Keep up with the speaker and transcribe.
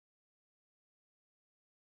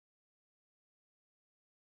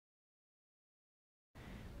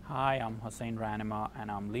Hi, I'm Hossein Ranima,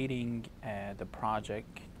 and I'm leading the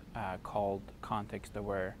project called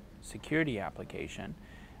Context-Aware Security Application.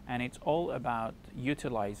 And it's all about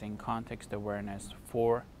utilizing context awareness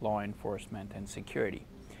for law enforcement and security.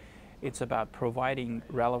 It's about providing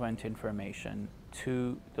relevant information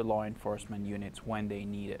to the law enforcement units when they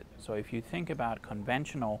need it. So if you think about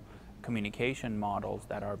conventional communication models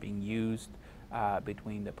that are being used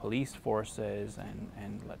between the police forces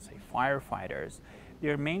and let's say firefighters,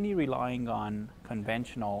 they're mainly relying on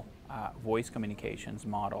conventional voice communications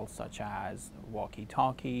models such as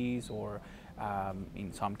walkie-talkies, or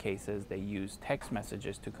in some cases they use text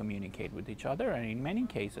messages to communicate with each other, and in many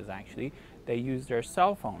cases actually they use their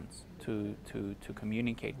cell phones to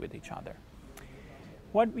communicate with each other.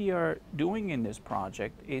 What we are doing in this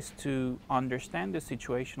project is to understand the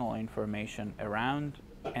situational information around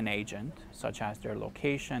an agent, such as their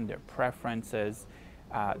location, their preferences,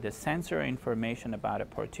 the sensor information about a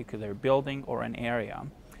particular building or an area,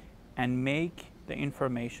 and make the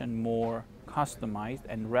information more customized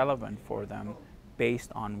and relevant for them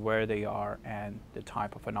based on where they are and the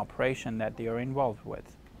type of an operation that they are involved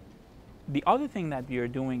with. The other thing that we are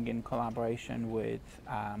doing in collaboration with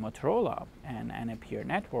Motorola and Peer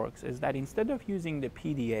Networks is that instead of using the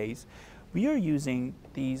PDAs, we are using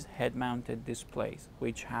these head-mounted displays,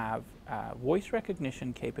 which have voice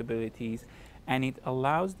recognition capabilities, and it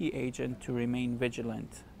allows the agent to remain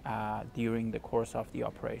vigilant during the course of the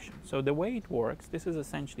operation. So the way it works, this is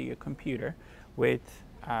essentially a computer with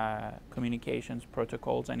communications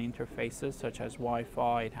protocols and interfaces such as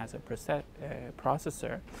Wi-Fi. It has a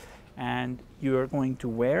processor, and you are going to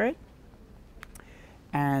wear it,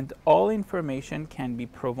 and all information can be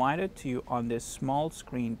provided to you on this small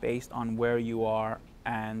screen based on where you are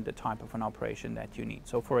and the type of an operation that you need.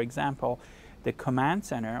 So for example, the command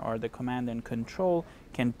center or the command and control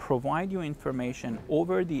can provide you information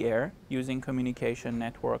over the air using communication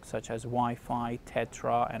networks such as Wi-Fi,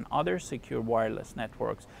 TETRA, and other secure wireless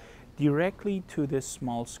networks directly to this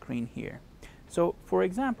small screen here. So for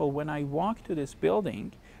example, when I walk to this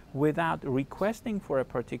building, without requesting for a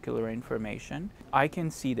particular information, I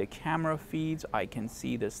can see the camera feeds, I can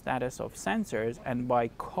see the status of sensors, and by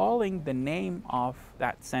calling the name of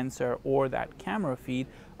that sensor or that camera feed,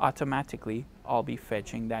 automatically I'll be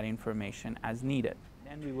fetching that information as needed.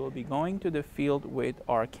 Then we will be going to the field with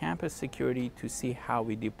our campus security to see how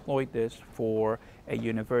we deployed this for a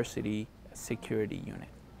university security unit.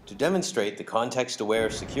 To demonstrate the context-aware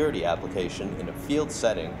security application in a field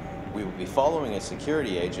setting, we will be following a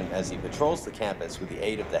security agent as he patrols the campus with the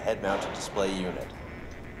aid of the head-mounted display unit.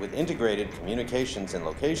 With integrated communications and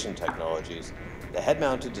location technologies, the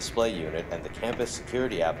head-mounted display unit and the campus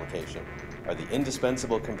security application are the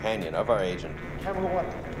indispensable companion of our agent. Camera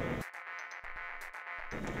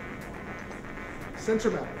 1.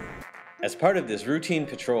 Sensor map. As part of this routine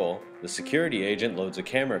patrol, the security agent loads a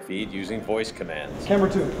camera feed using voice commands. Camera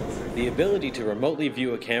 2. The ability to remotely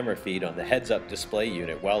view a camera feed on the heads-up display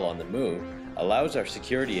unit while on the move allows our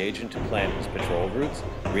security agent to plan his patrol routes,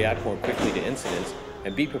 react more quickly to incidents,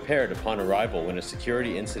 and be prepared upon arrival when a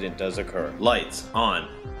security incident does occur. Lights on.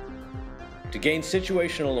 To gain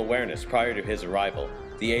situational awareness prior to his arrival,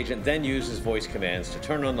 the agent then uses voice commands to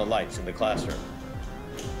turn on the lights in the classroom.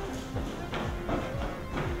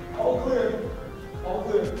 All clear. All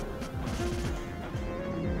clear.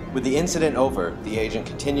 With the incident over, the agent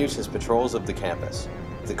continues his patrols of the campus.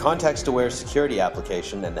 The context-aware security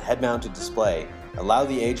application and the head-mounted display allow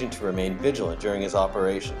the agent to remain vigilant during his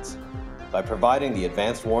operations. By providing the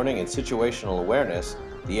advanced warning and situational awareness,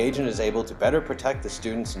 the agent is able to better protect the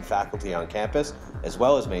students and faculty on campus, as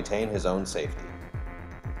well as maintain his own safety.